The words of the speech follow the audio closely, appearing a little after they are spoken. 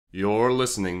You're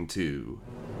listening to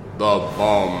the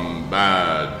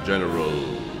Bombad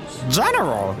Generals.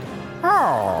 General?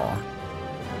 Oh.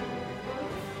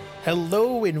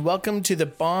 Hello and welcome to the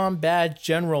Bombad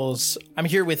Generals. I'm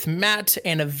here with Matt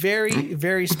and a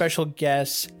very special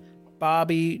guest,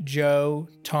 Bobby Joe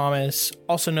Thomas,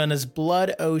 also known as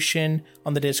Blood Ocean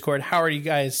on the Discord. How are you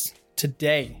guys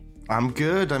today? I'm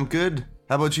good.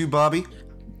 How about you, Bobby?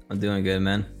 I'm doing good,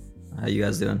 man. How you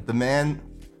guys doing? The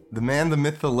man, the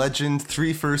myth, the legend,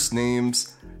 3 first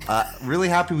names. Really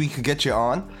happy we could get you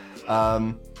on.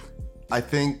 I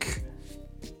think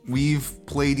we've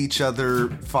played each other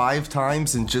 5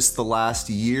 times in just the last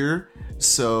year.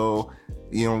 So,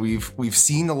 you know, we've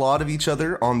seen a lot of each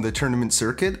other on the tournament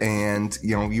circuit, and,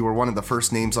 you know, you were one of the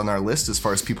first names on our list as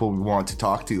far as people we want to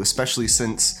talk to, especially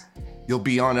since you'll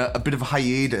be on a bit of a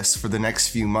hiatus for the next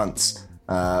few months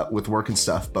with work and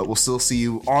stuff. But we'll still see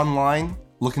you online,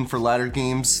 looking for ladder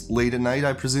games late at night,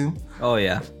 I presume. Oh,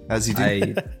 yeah. As you do.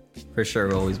 I for sure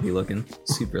will always be looking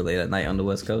super late at night on the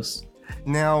West Coast.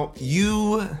 Now,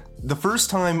 the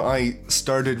first time I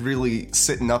started really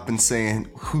sitting up and saying,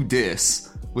 who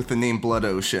dis, with the name Blood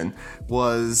Ocean,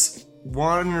 was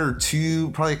 1 or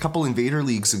 2, probably a couple Invader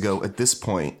Leagues ago at this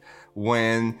point,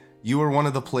 when you were one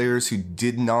of the players who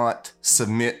did not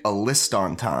submit a list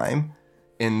on time,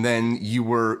 and then you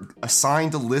were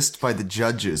assigned a list by the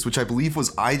judges, which I believe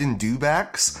was Aiden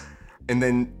Dubax, and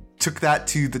then took that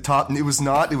to the top. What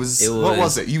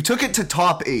was it? You took it to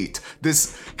top 8.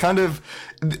 This kind of,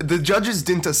 the judges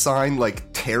didn't assign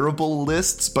like terrible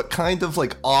lists, but kind of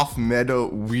like off meta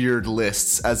weird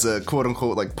lists as a quote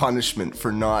unquote like punishment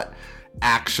for not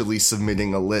actually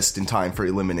submitting a list in time for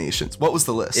eliminations. What was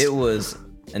the list? It was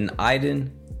an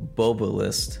Aiden Boba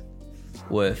list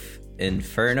with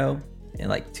Inferno and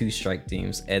like 2 strike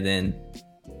teams, and then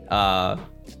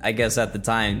I guess at the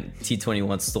time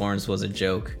T21 Storms was a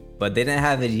joke, but they didn't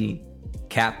have any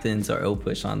captains or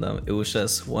O-push on them. It was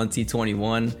just 1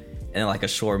 T21 and like a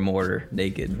short mortar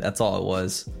naked. That's all it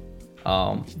was.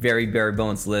 Very bare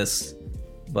bones list,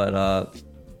 but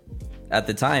at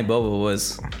the time Boba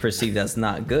was perceived as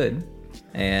not good,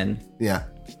 and yeah,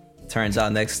 turns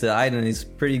out next to Aiden he's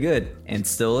pretty good and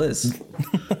still is.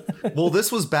 Well,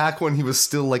 this was back when he was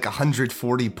still like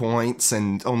 140 points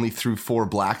and only threw 4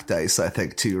 black dice, I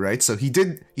think, too, right? So he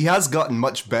has gotten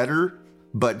much better,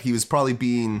 but he was probably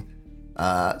being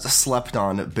slept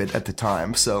on a bit at the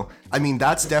time. So, I mean,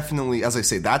 that's definitely, as I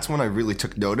say, that's when I really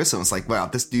took notice. I was like, wow,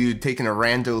 this dude taking a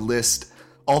rando list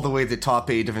all the way to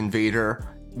top 8 of Invader.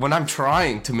 When I'm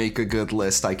trying to make a good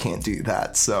list, I can't do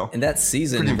that. So, in that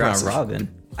season in round impressive.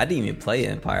 robin, I didn't even play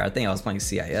Empire. I think I was playing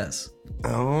CIS.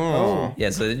 Oh.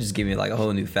 Yeah, so it just gave me like a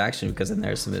whole new faction because I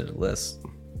never submitted a list,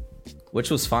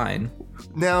 which was fine.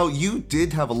 Now, you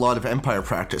did have a lot of Empire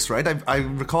practice, right? I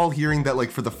recall hearing that, like,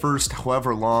 for the first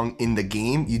however long in the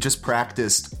game, you just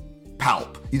practiced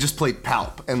Palp. You just played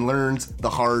Palp and learned the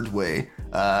hard way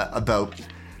about,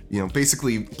 you know,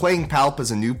 basically playing Palp as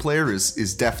a new player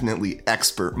is definitely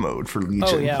expert mode for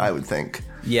Legion, I would think.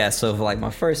 Yeah, so for like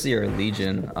my first year of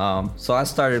Legion, so I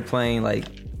started playing like,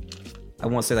 I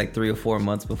want to say like 3 or 4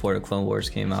 months before the Clone Wars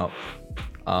came out.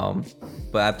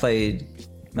 But I played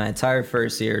my entire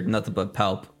first year nothing but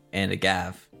Palp and a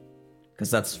Gav,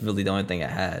 because that's really the only thing I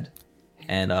had.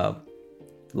 And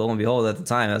lo and behold, at the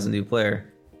time as a new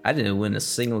player, I didn't win a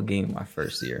single game my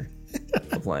first year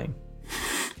of playing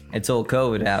until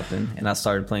COVID happened and I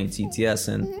started playing TTS,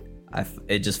 and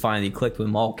it just finally clicked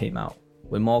when Maul came out.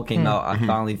 When Maul came out, I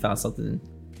finally found something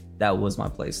that was my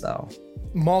playstyle.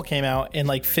 Maul came out and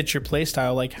like fit your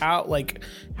playstyle.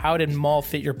 How did Maul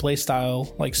fit your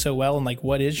playstyle like so well, and like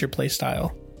what is your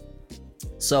playstyle?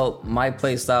 So my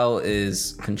playstyle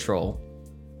is control.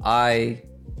 I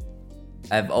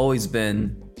have always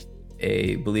been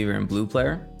a believer in blue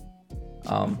player.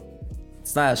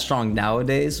 It's not as strong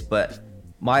nowadays, but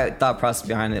my thought process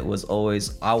behind it was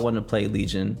always I want to play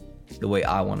Legion the way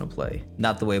I want to play,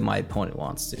 not the way my opponent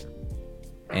wants to.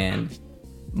 And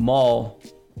Maul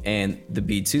and the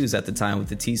B2s at the time with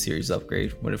the T-Series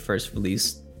upgrade when it first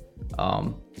released,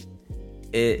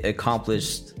 it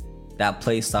accomplished that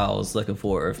playstyle I was looking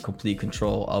for of complete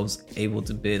control. I was able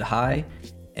to bid high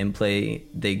and play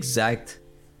the exact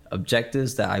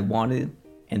objectives that I wanted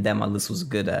and that my list was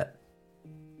good at.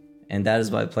 And that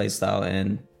is my playstyle,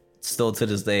 and still to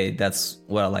this day, that's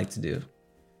what I like to do.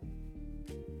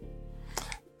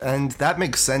 And that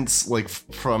makes sense, like,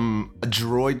 from a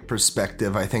droid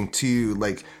perspective, I think, too.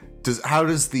 Like, how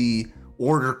does the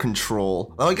order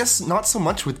control. Well, I guess not so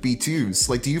much with B2s.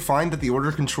 Like, do you find that the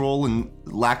order control and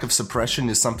lack of suppression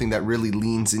is something that really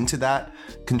leans into that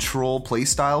control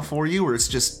playstyle for you, or it's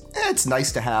just it's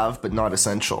nice to have but not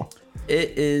essential?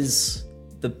 It is,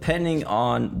 depending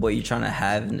on what you're trying to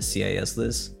have in the CIS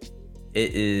list,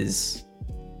 it is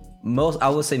I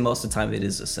would say most of the time it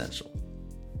is essential,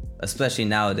 especially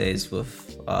nowadays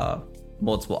with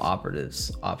multiple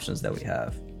operatives options that we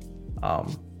have.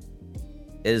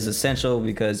 It is essential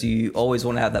because you always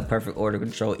want to have that perfect order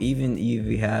control, even if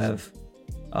you have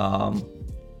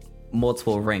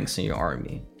multiple ranks in your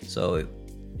army. So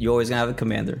you're always gonna have a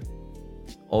commander,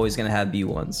 always gonna have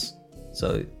B1s.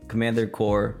 So commander,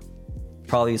 core,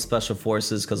 probably special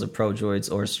forces because of pro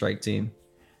droids or strike team,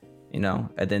 and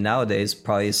then nowadays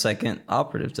probably a second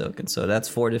operative token. So that's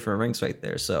 4 different ranks right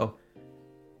there. So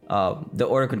the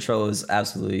order control is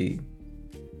absolutely,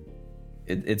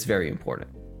 it's very important.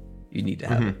 You need to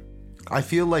have it. I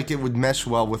feel like it would mesh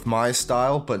well with my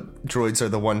style, but droids are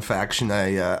the one faction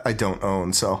I don't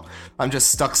own, so I'm just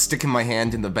stuck sticking my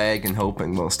hand in the bag and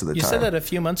hoping most of the time. You said that a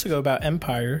few months ago about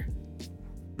Empire.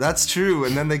 That's true,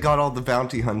 and then they got all the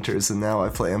bounty hunters, and now I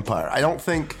play Empire. I don't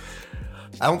think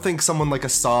someone like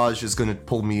Asajj is going to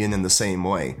pull me in the same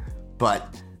way,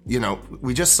 but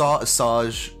we just saw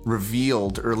Asajj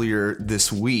revealed earlier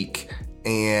this week.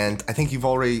 And I think you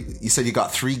said you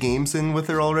got 3 games in with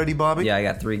her already, Bobby? Yeah, I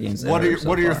got 3 games in. What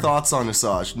are your thoughts on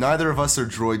Asajj? Neither of us are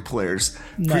droid players.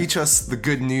 Preach us the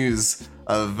good news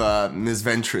of Ms.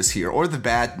 Ventress here, or the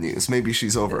bad news. Maybe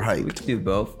she's overhyped. We can do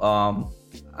both.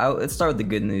 Let's start with the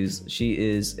good news. She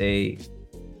is the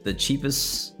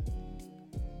cheapest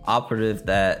operative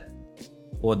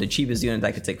the cheapest unit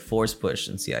that could take force push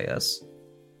in CIS.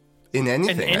 In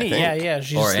anything, I think. Yeah.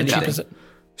 She's Or the anything. cheapest.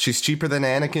 She's cheaper than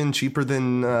Anakin, cheaper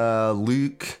than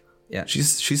Luke. Yeah.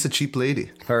 She's a cheap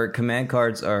lady. Her command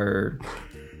cards are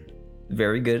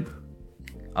very good.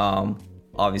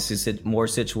 Obviously more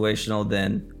situational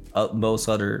than most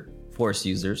other force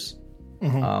users.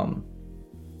 But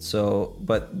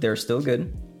they're still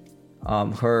good.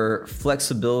 Her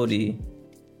flexibility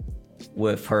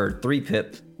with her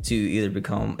 3-pip to either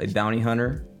become a bounty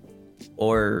hunter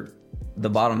or the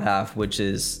bottom half, which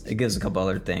is, it gives a couple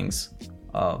other things.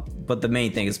 But the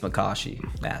main thing is Makashi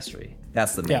mastery.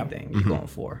 That's the main thing you're going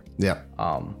for. Yeah.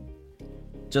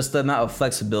 Just the amount of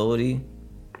flexibility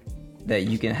that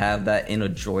you can have that in a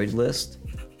droid list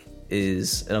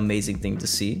is an amazing thing to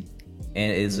see,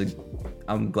 and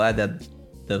I'm glad that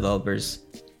developers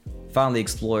finally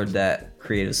explored that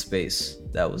creative space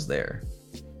that was there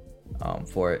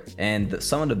for it. And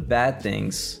some of the bad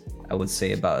things I would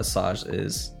say about Asajj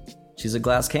is she's a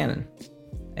glass cannon,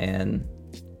 and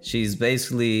she's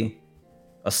basically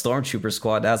a stormtrooper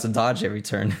squad that has to dodge every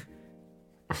turn.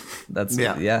 That's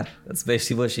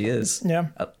basically what she is. Yeah.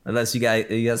 Unless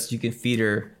you can feed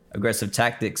her aggressive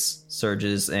tactics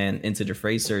surges and into the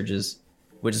fray surges,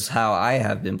 which is how I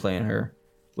have been playing her,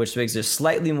 which makes her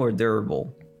slightly more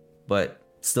durable, but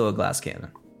still a glass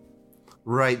cannon.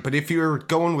 Right, but if you're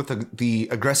going with the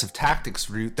aggressive tactics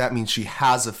route, that means she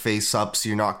has a face up, so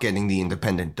you're not getting the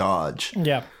independent dodge.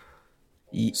 Yeah.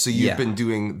 So you've been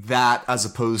doing that as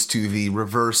opposed to the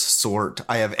reverse sort.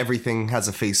 I have everything has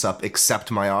a face up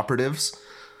except my operatives.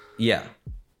 Yeah.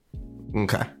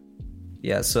 Okay.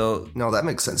 Yeah, so... No, that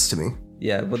makes sense to me.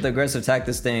 Yeah, with the aggressive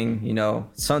tactics thing,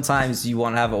 sometimes you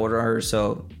want to have an order on her,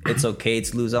 so it's okay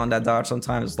to lose on that dodge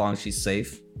sometimes as long as she's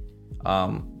safe.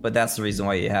 But that's the reason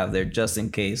why you have there, just in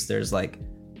case there's like,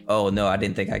 oh no, I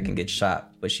didn't think I can get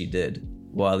shot, but she did.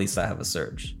 Well, at least I have a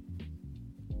surge.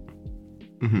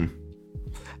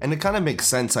 And it kind of makes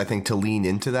sense, I think, to lean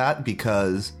into that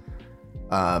because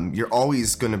you're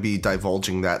always going to be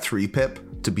divulging that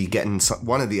 3-pip to be getting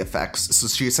one of the effects. So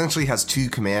she essentially has 2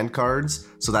 command cards,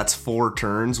 so that's 4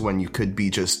 turns when you could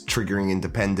be just triggering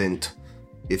independent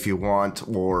if you want,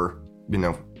 or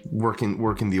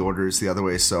working the orders the other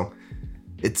way. So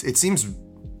it seems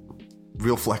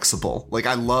real flexible. Like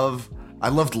I loved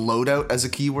loadout as a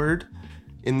keyword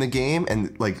in the game,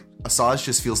 and like Asajj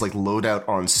just feels like loadout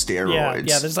on steroids.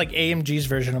 Yeah, there's like AMG's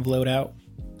version of loadout.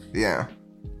 Yeah.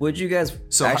 Would you guys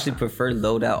actually prefer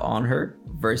loadout on her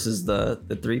versus the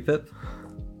 3-pip?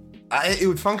 It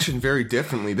would function very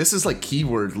differently. This is like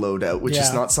keyword loadout, which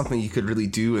is not something you could really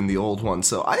do in the old one.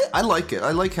 So I like it.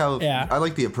 I like I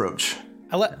like the approach.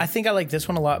 I think I like this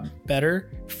one a lot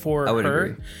better for I would her.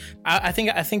 agree. I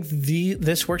think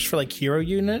this works for like hero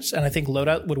units, and I think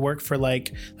loadout would work for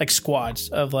like squads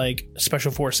of like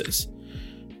special forces,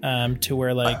 to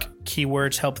where like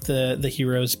keywords help the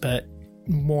heroes, but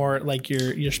more like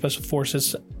your special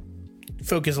forces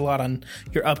focus a lot on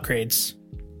your upgrades.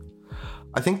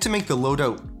 I think to make the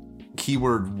loadout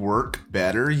keyword work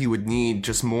better, you would need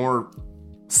just more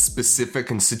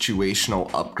specific and situational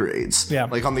upgrades. Yeah.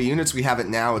 Like on the units we have it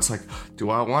now, it's like, do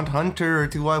I want Hunter or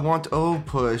do I want O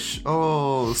push?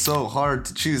 Oh, so hard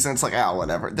to choose. And it's like,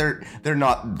 whatever. They're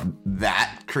not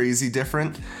that crazy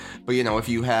different. But you know, if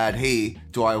you had, hey,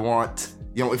 do I want,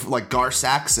 you know, if like Gar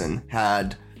Saxon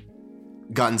had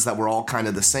guns that were all kind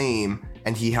of the same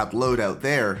and he had loadout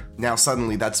there, now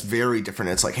suddenly that's very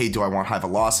different. It's like, hey, do I want high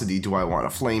velocity? Do I want a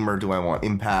flamer? Do I want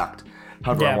impact?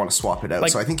 How do I want to swap it out?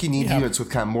 Like, so I think you need units with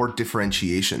kind of more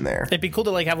differentiation there. It'd be cool to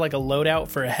like have like a loadout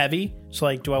for a heavy. So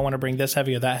like, do I want to bring this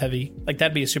heavy or that heavy? Like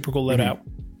that'd be a super cool loadout.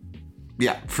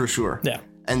 Yeah, for sure. Yeah.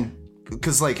 And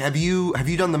because like, have you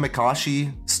done the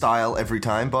Mikashi style every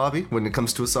time, Bobby, when it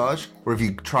comes to Asajj? Or have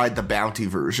you tried the bounty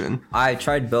version? I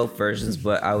tried both versions,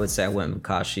 but I would say I went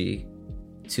Mikashi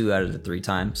 2 out of the 3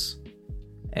 times.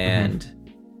 And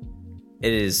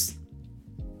it is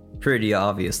pretty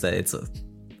obvious that it's a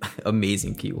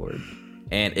amazing keyword.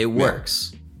 And it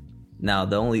works. Now,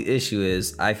 the only issue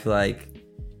is I feel like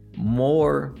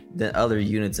more than other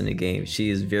units in the game,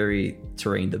 she is very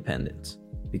terrain dependent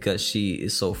because she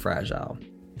is so fragile.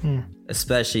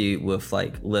 Especially with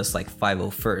like lists like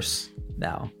 501st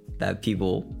now that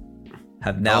people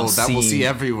have now seen. That we'll see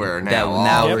everywhere now. That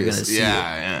now we're gonna see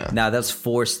it. Now that's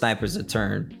 4 snipers a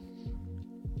turn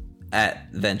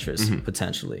at Ventress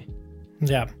potentially.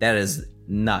 Yeah. That is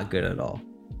not good at all.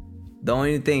 The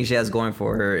only thing she has going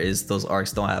for her is those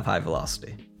arcs don't have high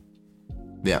velocity.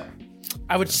 Yeah.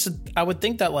 I would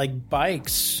think that like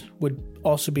bikes would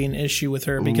also be an issue with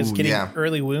her because getting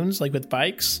early wounds like with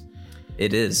bikes.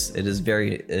 It is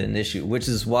very an issue, which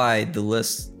is why the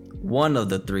list, one of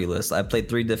the 3 lists, I played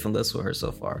 3 different lists with her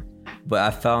so far, but I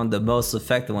found the most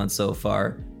effective one so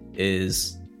far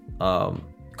is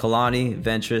Kalani,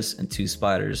 Ventress, and 2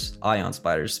 spiders, Ion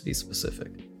spiders to be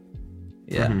specific.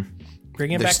 Yeah.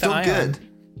 Bring it They're back still to Ion. good.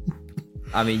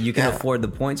 I mean, you can afford the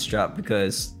points drop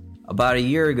because about a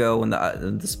year ago when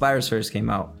the spiders first came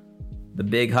out, the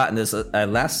big hotness at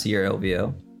last year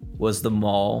LVO was the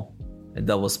Maul and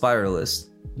double spider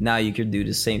list. Now you could do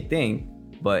the same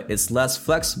thing, but it's less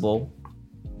flexible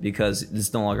because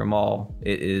it's no longer Maul,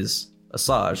 it is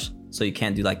Asajj, so you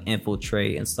can't do like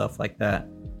infiltrate and stuff like that.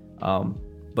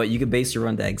 But you could basically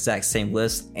run the exact same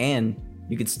list and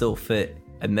you could still fit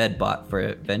a med bot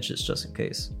for Ventress just in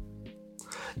case.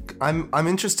 I'm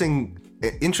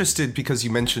interested because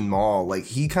you mentioned Maul. Like,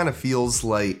 he kind of feels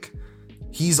like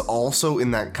he's also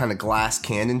in that kind of glass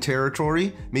cannon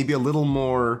territory. Maybe a little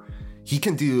more. He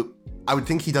can do. I would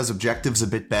think he does objectives a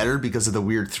bit better because of the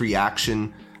weird 3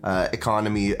 action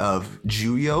economy of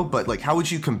Juyo. But like, how would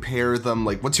you compare them?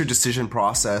 Like, what's your decision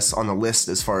process on the list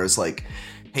as far as like,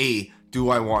 hey, do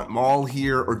I want Maul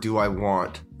here or do I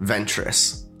want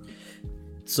Ventress?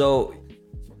 So,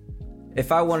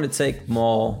 if I want to take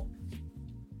Maul,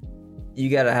 you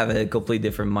gotta have a completely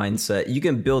different mindset. You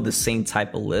can build the same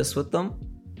type of list with them,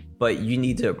 but you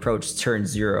need to approach turn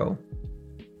 0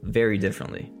 very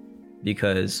differently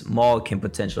because Maul can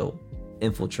potential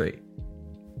infiltrate.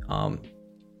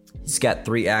 He's got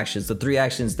 3 actions. The 3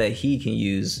 actions that he can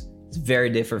use is very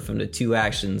different from the 2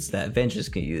 actions that Ventress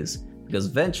can use because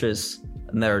Ventress,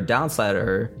 another downside of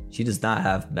her, she does not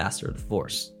have Master of the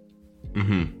Force.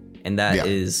 And that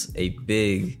is a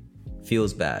big,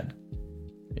 feels bad.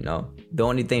 You know, the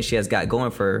only thing she has got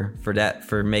going for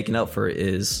making up for it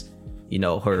is, you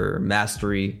know, her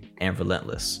mastery and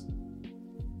relentless.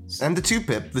 And the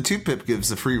 2-pip. The 2-pip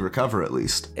gives a free recover at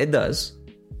least. It does.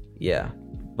 Yeah.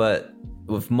 But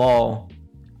with Maul,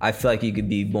 I feel like you could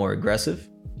be more aggressive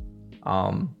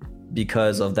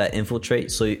because of that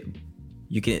infiltrate. So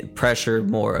you can pressure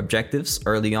more objectives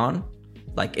early on,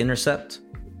 like intercept,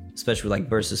 especially like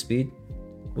burst of speed.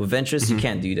 With Ventress, you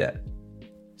can't do that.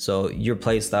 So your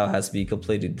playstyle has to be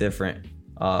completely different.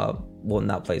 Well,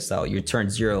 not playstyle. Your turn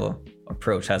 0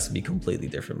 approach has to be completely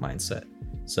different mindset.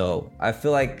 So I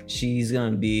feel like she's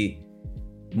gonna be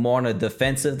more on a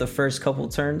defensive the first couple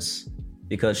turns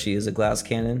because she is a glass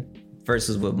cannon.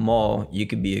 Versus with Maul, you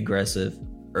could be aggressive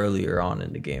earlier on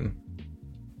in the game.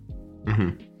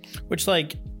 Which,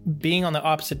 like, being on the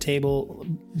opposite table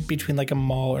between like a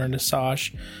Maul or an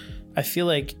Asajj, I feel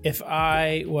like if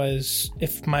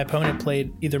my opponent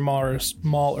played either Maul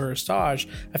or Asajj,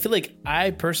 I feel like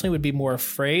I personally would be more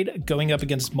afraid going up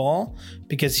against Maul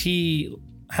because he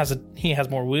has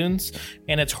more wounds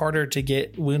and it's harder to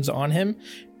get wounds on him,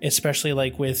 especially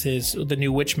like with the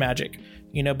new witch magic,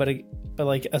 you know. But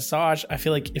like Asajj, I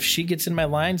feel like if she gets in my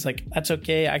lines, like that's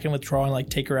okay. I can withdraw and like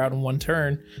take her out in one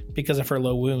turn because of her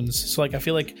low wounds. So like I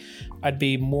feel like I'd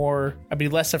be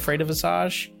less afraid of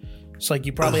Asajj. So like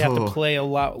you probably have to play a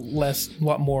lot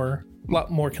more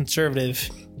conservative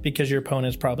because your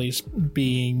opponent's probably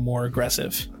being more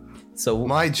aggressive. So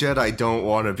My Jedi don't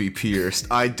want to be pierced.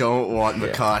 I don't want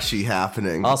Makashi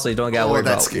happening. also, you don't got to worry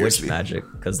that about scares witch me. magic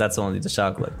because that's only the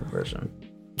Shao Collective version.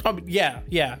 Yeah.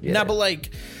 No, but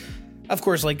like, of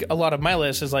course, like a lot of my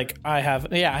list is like I have a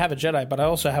Jedi, but I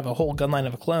also have a whole gunline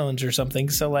of clones or something.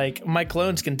 So like my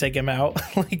clones can take him out.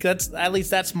 Like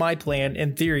that's my plan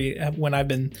in theory. When I've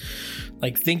been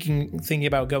like thinking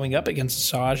about going up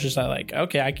against Asajj, is that like,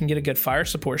 okay, I can get a good fire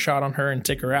support shot on her and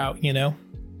take her out. You know?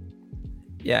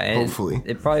 Yeah, and Hopefully.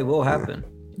 it probably will happen.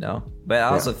 No, but I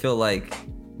also feel like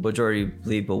majority of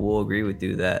people will agree with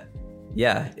you that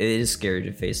it is scary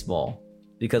to face Maul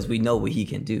because we know what he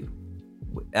can do.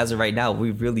 As of right now,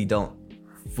 we really don't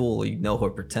fully know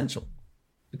her potential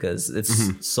because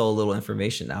it's so little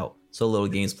information out, so little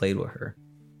games played with her.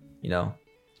 You know,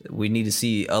 we need to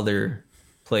see other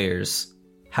players.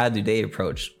 How do they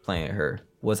approach playing her?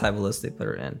 What type of list they put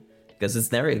her in? Because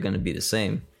it's never going to be the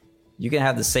same. You can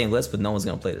have the same list, but no one's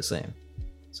going to play the same.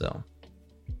 So,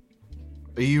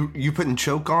 Are you putting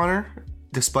choke on her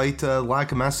despite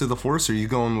lack of Master of the Force, or are you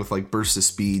going with like burst of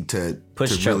speed to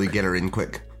really get her in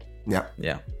quick? Yeah.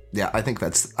 I think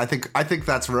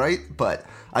that's right, but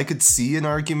I could see an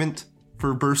argument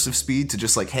for burst of speed to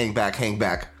just like hang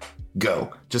back,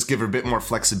 go. Just give her a bit more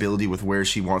flexibility with where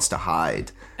she wants to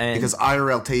hide. And because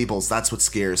IRL tables, that's what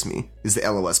scares me, is the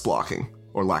LOS blocking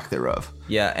or lack thereof.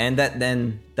 Yeah, and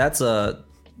that's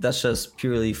just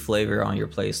purely flavor on your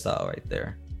playstyle right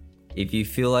there. If you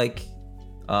feel like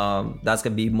that's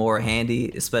gonna be more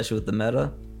handy, especially with the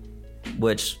meta,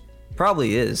 which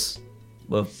probably is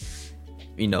with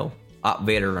Op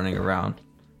Vader running around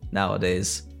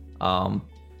nowadays.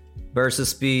 Burst of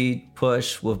speed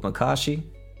push with Makashi,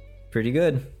 pretty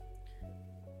good.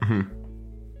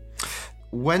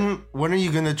 When are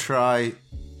you gonna try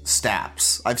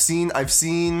Staps? I've seen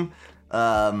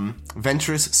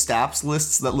Ventress Staps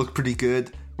lists that look pretty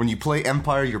good. When you play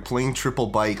Empire, you're playing triple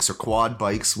bikes or quad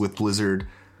bikes with Blizzard,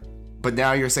 but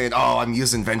now you're saying, "Oh, I'm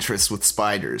using Ventress with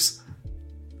spiders."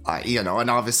 And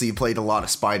obviously you played a lot of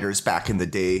spiders back in the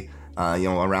day,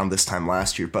 around this time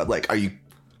last year. But like, are you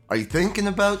thinking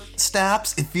about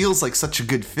Staps? It feels like such a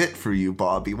good fit for you,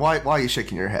 Bobby. Why are you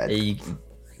shaking your head?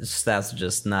 Staps are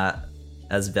just not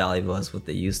as valuable as what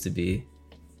they used to be.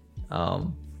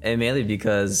 And mainly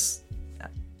because,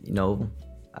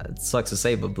 it sucks to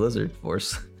say, but Blizzard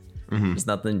Force, there's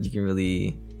nothing you can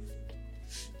really.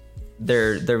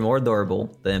 They're more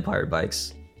durable than Empire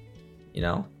bikes.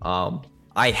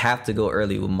 I have to go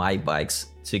early with my bikes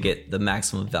to get the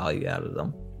maximum value out of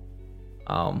them.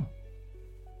 I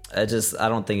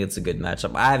don't think it's a good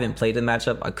matchup. I haven't played the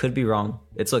matchup. I could be wrong.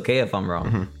 It's okay if I'm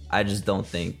wrong. I just don't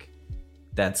think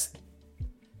that's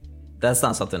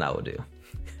not something I would do,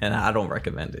 and I don't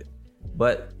recommend it.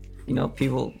 But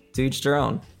people to each their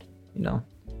own.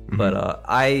 But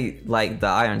I like the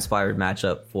Iron Inspired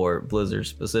matchup for Blizzard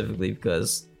specifically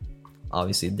because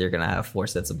obviously they're gonna have 4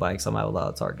 sets of bikes. I'm gonna have a lot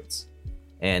of targets,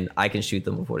 and I can shoot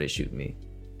them before they shoot me.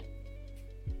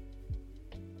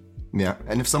 Yeah,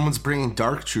 and if someone's bringing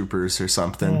Dark Troopers or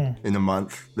something in a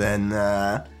month, then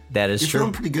that is you're true.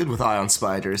 feeling pretty good with Ion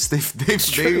Spiders.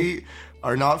 They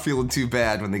are not feeling too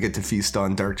bad when they get to feast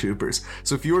on Dark Troopers.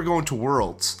 So if you were going to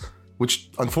Worlds, which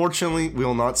unfortunately we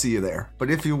will not see you there, but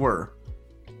if you were,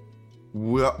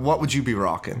 what would you be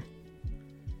rocking?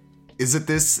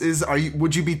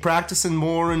 Would you be practicing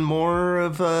more and more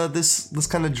of this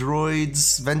kind of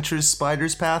droids, Ventress,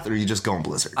 spiders path, or are you just going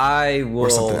Blizzard? I will. Or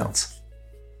something else?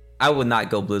 I would not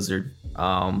go Blizzard.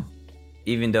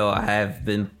 Even though I've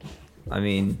been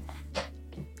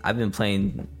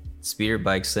playing speeder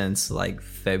bikes since like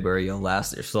February of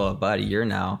last year, so about a year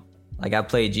now. Like I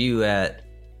played you at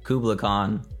Kubla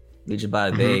Khan, Legion by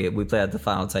the Bay. We played at the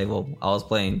final table. I was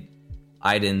playing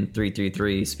Iden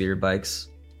 333 speeder bikes.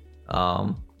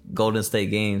 Golden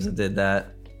State Games, I did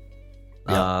that.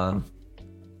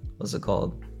 What's it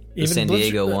called? The Even San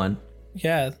Diego Blizzard, one.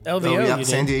 Yeah, LVO. You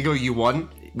San did. Diego, you won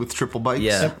with triple bikes.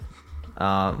 Yeah.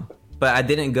 But I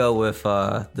didn't go with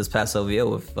this past OVO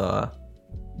with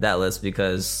that list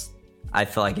because I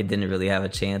felt like it didn't really have a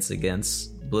chance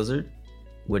against Blizzard,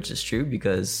 which is true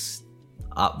because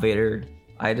Op Vader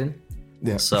Iden.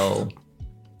 Yeah. So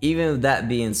even with that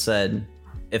being said,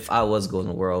 if I was going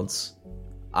to Worlds,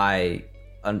 I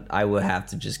would have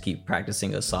to just keep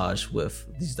practicing Asajj with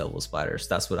these double spiders.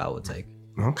 That's what I would take.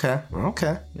 Okay.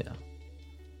 Yeah.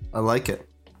 I like it.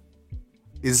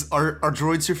 Are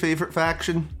droids your favorite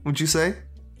faction, would you say?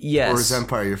 Yes. Or is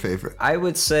Empire your favorite? I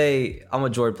would say I'm a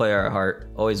droid player at heart.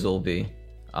 Always will be.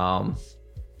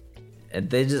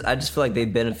 And I just feel like they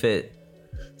benefit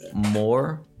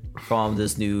more from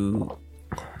this new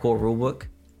core rulebook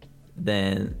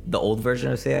than the old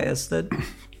version of CIS did.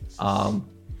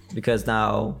 Because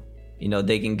now,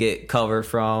 they can get cover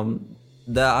from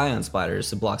the Ion Spiders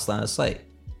to block line of sight.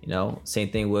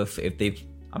 Same thing with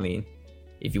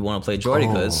if you want to play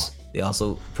Droidicas, they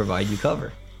also provide you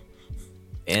cover.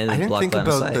 And I didn't block think line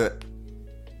of about sight.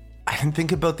 I didn't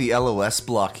think about the LOS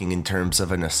blocking in terms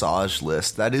of an Asajj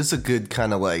list. That is a good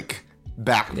kind of like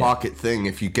back pocket thing.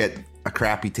 If you get a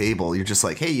crappy table, you're just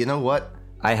like, hey, you know what?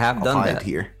 I have done that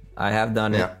here. I have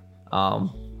done Yeah. it.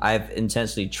 I've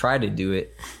intentionally tried to do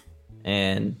it,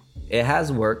 and it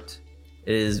has worked.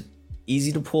 It is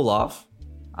easy to pull off.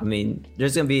 You're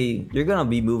gonna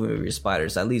be moving with your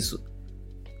spiders at least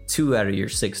 2 out of your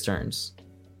 6 turns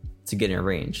to get in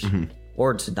range,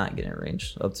 or to not get in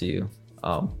range. Up to you.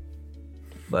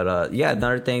 But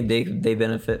another thing they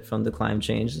benefit from the climb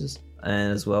changes,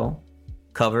 and as well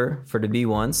cover for the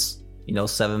B1s.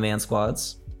 7-man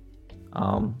squads.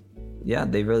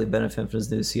 They really benefit from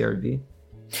this new CRB.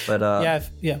 But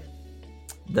yeah.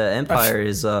 the Empire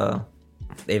is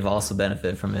they've also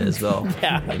benefited from it as well.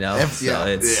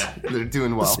 They're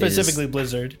doing well. Specifically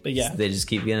Blizzard, but yeah. They just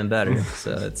keep getting better.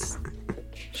 So it's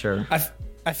sure.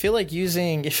 I feel like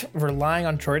relying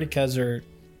on Droidicas or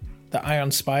the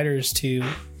Ion Spiders to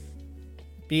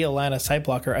be a line of sight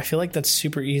blocker, I feel like that's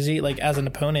super easy, like as an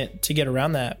opponent, to get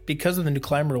around that because of the new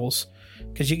climb rules.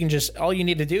 Because you can all you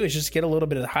need to do is just get a little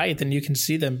bit of height and you can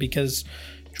see them, because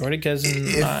Droidicas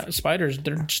and spiders,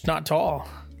 they're just not tall.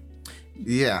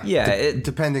 Yeah.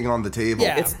 Depending on the table.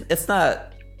 Yeah. It's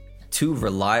not to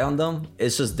rely on them.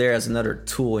 It's just there as another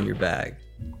tool in your bag.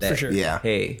 That, For sure. Yeah.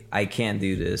 Hey, I can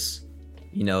do this.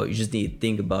 You just need to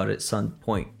think about it at some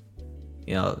point,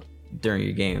 during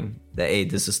your game, that, hey,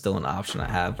 this is still an option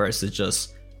I have, versus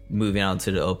just moving out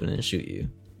to the open and shoot you.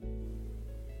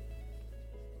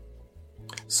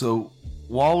 So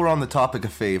while we're on the topic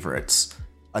of favorites,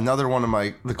 another one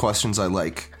of the questions I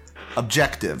like,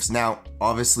 objectives. Now,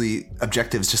 obviously,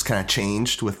 objectives just kind of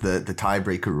changed with the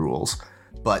tiebreaker rules.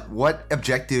 But what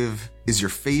objective is your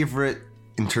favorite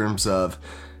in terms of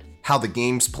how the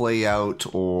games play out,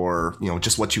 or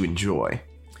just what you enjoy?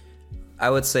 I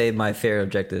would say my favorite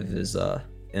objective is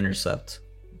intercept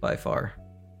by far.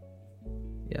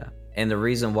 Yeah, and the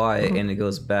reason why, and it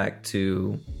goes back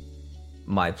to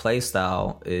my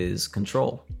playstyle, is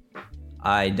control.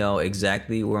 I know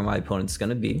exactly where my opponent's going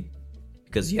to be,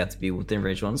 because you have to be within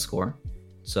range 1 to score.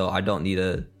 So I don't need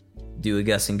to do a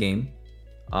guessing game.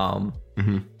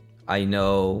 I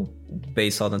know,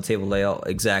 based on the table layout,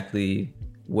 exactly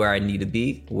where I need to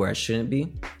be, where I shouldn't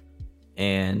be.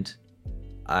 And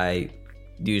I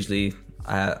usually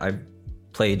I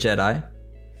play Jedi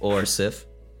or Sith.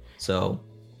 So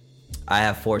I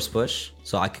have force push,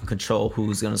 so I can control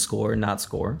who's going to score and not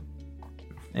score.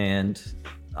 And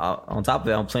on top of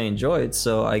it, I'm playing droids,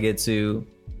 so I get to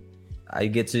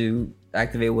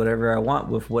activate whatever I want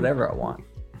with whatever I want.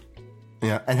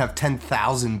 Yeah, and have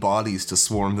 10,000 bodies to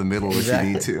swarm the middle if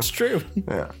you need to. It's true.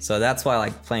 Yeah. So that's why I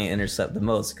like playing intercept the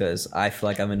most, because I feel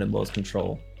like I'm in the most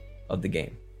control of the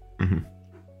game.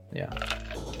 Yeah.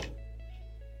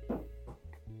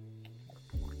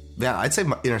 Yeah, I'd say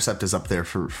my intercept is up there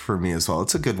for me as well.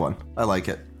 It's a good one. I like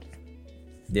it.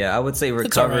 Yeah, I would say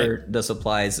recover the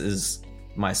supplies is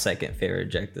my second favorite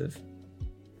objective.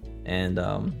 And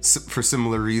for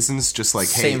similar reasons, just like,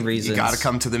 hey, same reasons. You gotta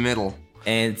come to the middle.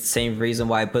 And same reason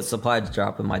why I put supply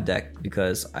drop in my deck,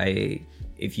 because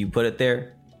if you put it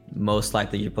there, most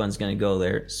likely your opponent's gonna go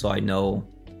there. So I know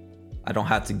I don't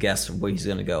have to guess where he's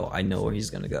gonna go. I know where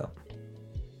he's gonna go.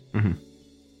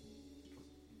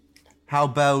 How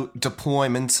about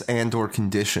deployments and or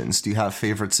conditions? Do you have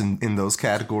favorites in those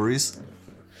categories?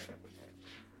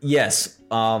 Yes.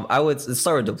 Let's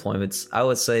start with deployments. I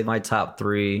would say my top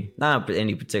 3, not in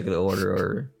any particular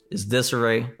order, is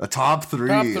Disarray. A top 3.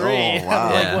 Top 3. Oh,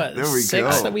 wow. Like what? There we 6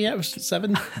 go. that we have?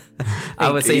 7?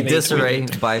 I would say eight, Disarray,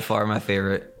 eight. by far my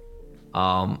favorite.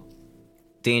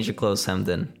 Danger Close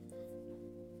Hemden.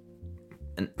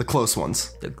 The close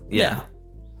ones. Yeah.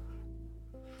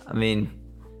 I mean,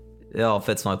 it all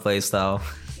fits my playstyle.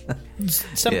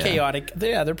 Some Yeah. chaotic.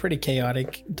 They're pretty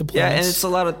chaotic deployments. Yeah, and it's a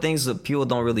lot of things that people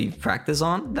don't really practice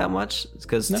on that much,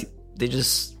 because they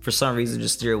just, for some reason,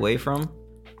 just steer away from.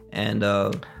 And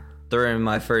during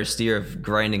my first year of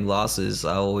grinding losses,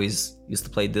 I always used to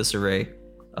play Disarray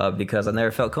because I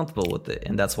never felt comfortable with it,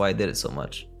 and that's why I did it so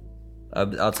much.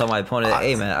 I'll tell my opponent,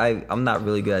 hey man, I'm not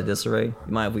really good at Disarray. You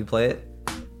mind if we play it?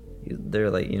 They're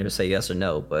like, say yes or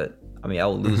no, but I mean, I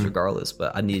will lose regardless,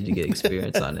 but I needed to get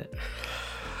experience on it.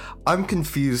 I'm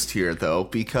confused here though,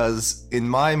 because in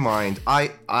my mind,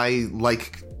 I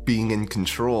like being in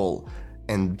control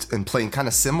and playing kind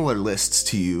of similar lists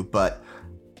to you, but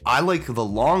I like the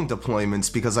long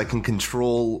deployments because I can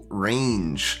control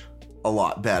range a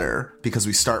lot better because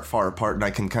we start far apart and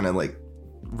I can kind of like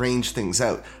range things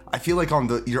out. I feel like on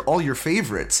all your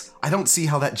favorites, I don't see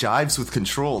how that jives with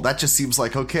control. That just seems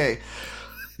like, okay,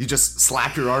 you just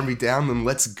slap your army down and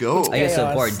let's go. I guess the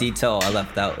Chaos. important detail I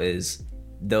left out is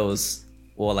those,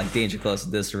 well, like Danger Close,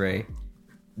 Disarray.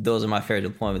 Those are my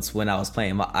favorite deployments when I was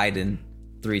playing my Iden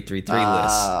 333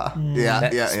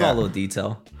 list. Small little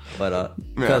detail, but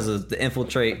because of the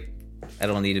infiltrate, I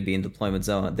don't need to be in deployment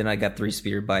zone. Then I got 3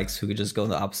 speeder bikes who could just go on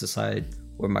the opposite side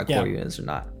where my core units are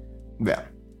not.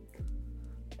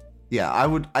 Yeah,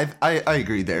 I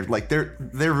agree there. Like they're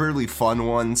really fun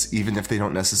ones, even if they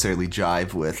don't necessarily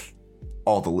jive with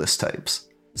all the list types.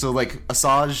 So like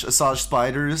Asajj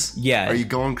spiders. Yeah. Are you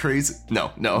going crazy?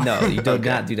 No. No, you do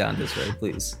not do that on this way,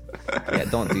 please. Yeah,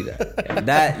 don't do that. Yeah,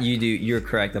 that you do. You're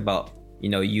correct about.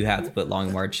 You have to put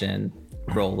Long March in,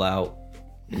 roll out.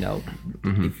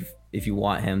 If you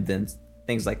want him, then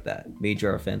things like that.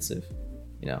 Major offensive.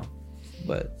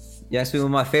 But you asked me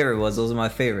what my favorite was. Those are my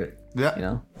favorite.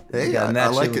 Yeah. Hey, I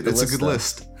like it. It's a good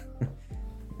list.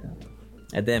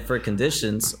 And then for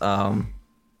conditions,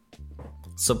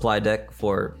 supply deck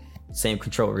for same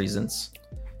control reasons.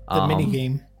 The mini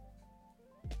game.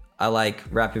 I like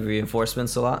rapid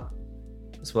reinforcements a lot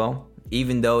as well,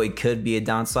 even though it could be a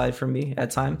downside for me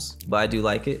at times, but I do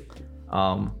like it.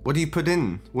 What do you put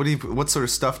in? What sort of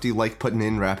stuff do you like putting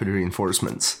in rapid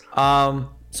reinforcements?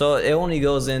 So it only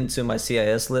goes into my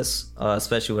CIS list,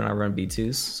 especially when I run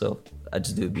B2s. So I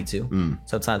just do a B2.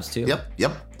 Sometimes 2.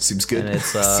 Yep. Seems good. And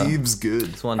it's, seems good.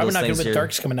 It's one of I'm those not good things with here.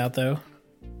 darks coming out though.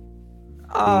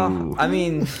 I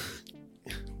mean,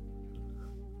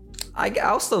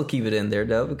 I'll still keep it in there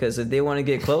though, because if they want to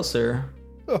get closer,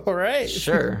 All right.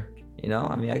 sure.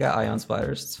 I mean, I got Ion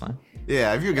Spiders. It's fine.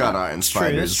 Yeah, if you got Iron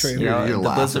Spiders, true. you're The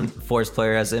laughing. Blizzard Force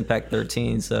player has Impact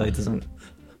 13, so he doesn't.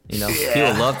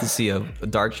 People love to see a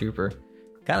Dark Trooper.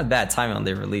 Kind of bad timing on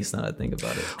their release now that I think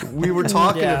about it. We were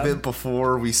talking Yeah. a bit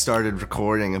before we started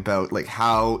recording about like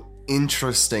how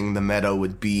interesting the meta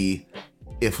would be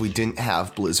if we didn't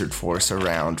have Blizzard Force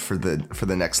around for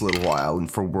the next little while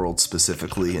and for World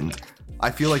specifically. And I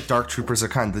feel like Dark Troopers are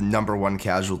kind of the number one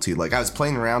casualty. Like I was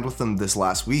playing around with them this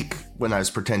last week when I was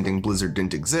pretending Blizzard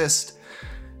didn't exist.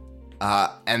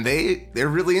 And they're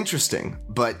really interesting.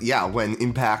 But yeah, when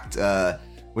Impact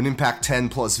 10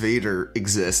 plus Vader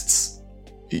exists,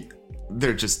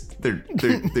 they're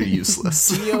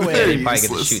useless. DOA. They're They probably get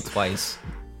to useless. shoot twice,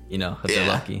 if they're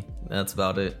lucky. That's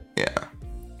about it. Yeah.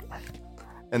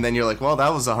 And then you're like, well,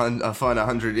 that was a fun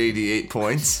 188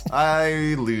 points.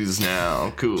 I lose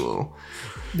now. Cool.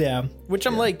 Yeah, which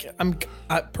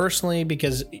I personally,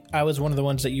 because I was one of the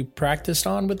ones that you practiced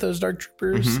on with those Dark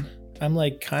Troopers. I'm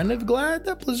like kind of glad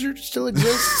that Blizzard still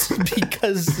exists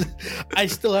because I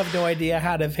still have no idea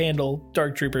how to handle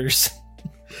Dark Troopers.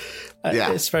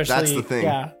 Yeah, especially that's the thing.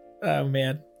 Yeah. Oh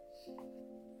man.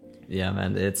 Yeah,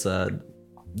 man. It's I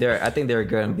think they're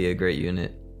going to be a great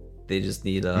unit. They just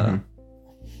need they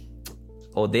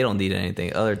don't need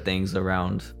anything. Other things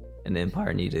around an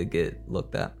empire need to get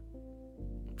looked at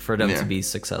for them to be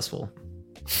successful.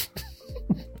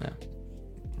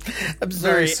 I'm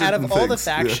sorry. Very Out of certain all the things,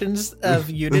 yeah. factions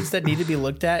of units that need to be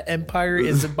looked at, Empire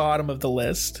is the bottom of the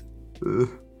list.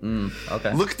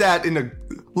 Okay. Looked at in a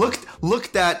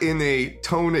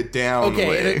tone it down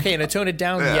way. Okay, and a tone it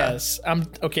down, yes.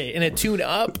 Okay, and a tune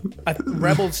up,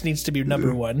 Rebels needs to be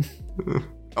number one.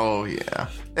 Oh yeah.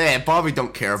 Hey, Bobby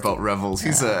don't care about Rebels.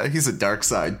 He's a dark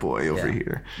side boy over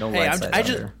here. No Hey, light side out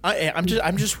there.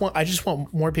 I just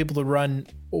want more people to run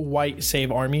white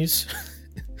save armies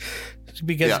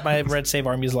because my red save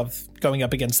armies love going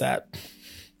up against that.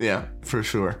 Yeah, for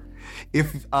sure.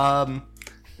 If I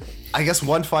guess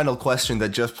one final question that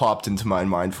just popped into my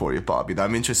mind for you, Bobby, that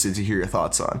I'm interested to hear your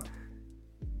thoughts on.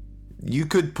 If you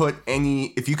could put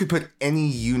any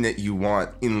unit you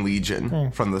want in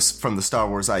Legion from the Star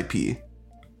Wars IP,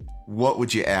 what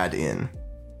would you add in?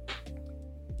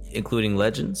 Including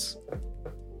Legends.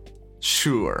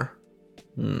 Sure.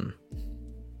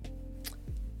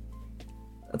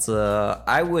 That's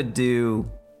I would do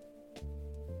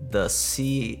the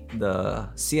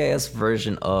CIS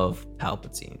version of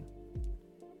Palpatine.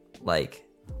 Like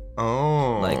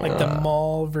The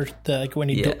Maul versus when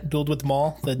he dueled with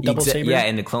Maul, the double saber. Yeah,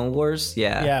 in the Clone Wars.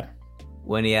 Yeah.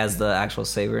 When he has the actual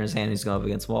saber in his hand, he's going up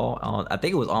against Maul. I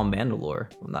think it was on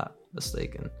Mandalore, if I'm not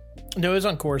mistaken. No, it was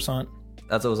on Coruscant.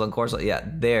 That's what was on Coruscant. Yeah,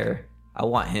 there. I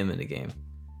want him in the game.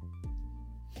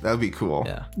 That would be cool.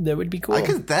 Yeah. That would be cool.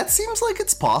 That seems like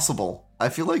it's possible. I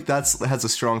feel like that has a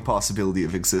strong possibility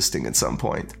of existing at some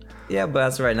point. Yeah, but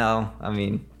as right now, I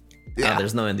mean,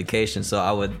 there's no indication.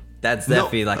 So that's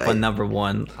definitely my number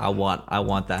one. I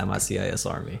want that in my CIS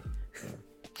army.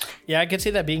 Yeah, I could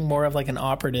see that being more of like an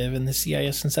operative in the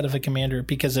CIS instead of a commander,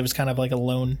 because it was kind of like a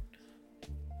lone.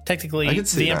 Technically,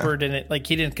 the Emperor didn't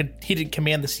he didn't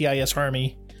command the CIS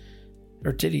army,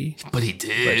 or did he? But he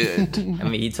did. I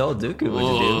mean, he told Dooku what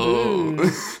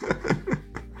to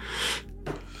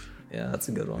do. Yeah, that's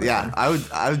a good one. Yeah,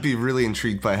 I would be really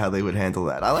intrigued by how they would handle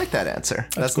that. I like that answer.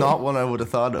 That's cool. Not one I would have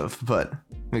thought of, but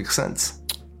makes sense.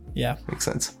 Yeah, makes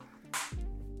sense.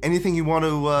 Anything you want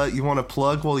to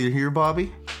plug while you're here,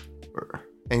 Bobby? Or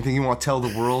anything you want to tell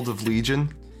the world of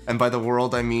Legion? And by the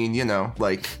world, I mean,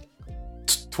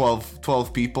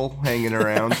 12 people hanging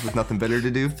around with nothing better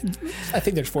to do. I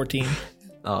think there's 14.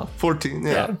 Oh, 14.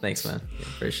 Yeah. Thanks, man. Yeah,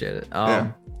 appreciate it.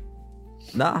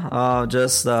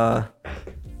 Just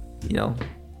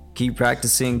keep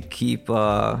practicing, keep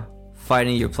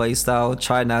fighting your playstyle.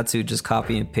 Try not to just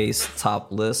copy and paste top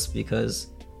lists, because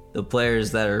the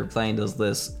players that are playing those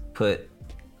lists put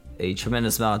a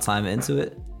tremendous amount of time into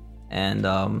it, and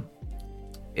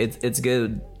it's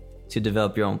good to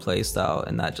develop your own playstyle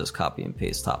and not just copy and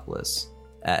paste top lists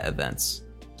at events.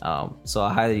 So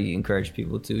I highly encourage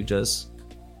people to just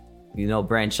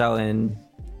branch out and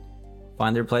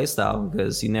find their playstyle,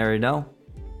 because you never know.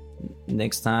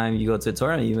 Next time you go to a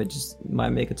tournament, you might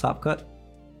make a top cut.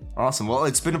 Awesome. Well,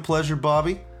 it's been a pleasure,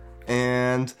 Bobby.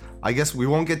 And I guess we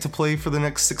won't get to play for the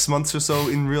next 6 months or so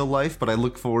in real life, but I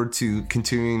look forward to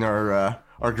continuing our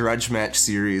grudge match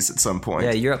series at some point.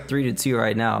 Yeah, you're up 3-2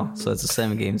 right now, so it's a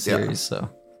 7-game series. Yeah. So.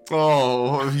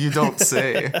 Oh, you don't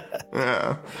say.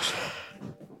 Yeah.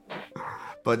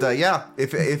 But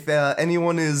if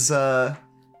anyone is at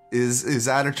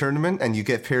a tournament and you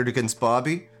get paired against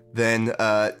Bobby, then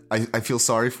I feel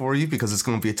sorry for you, because it's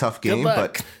going to be a tough game.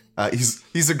 But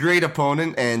he's a great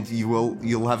opponent, and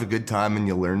you'll have a good time and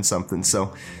you'll learn something.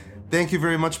 So thank you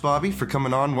very much, Bobby, for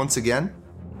coming on once again.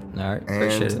 All right,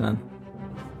 appreciate it, man.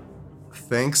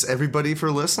 Thanks everybody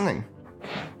for listening,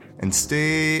 and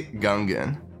stay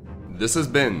Gungan. This has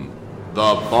been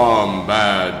the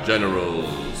Bombad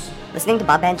Generals. Listening to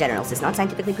Bombad Generals is not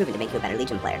scientifically proven to make you a better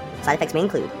Legion player. Side effects may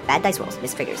include bad dice rolls,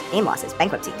 missed triggers, aim losses,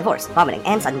 bankruptcy, divorce, vomiting,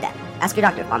 and sudden death. Ask your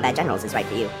doctor if Bombad Generals is right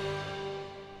for you.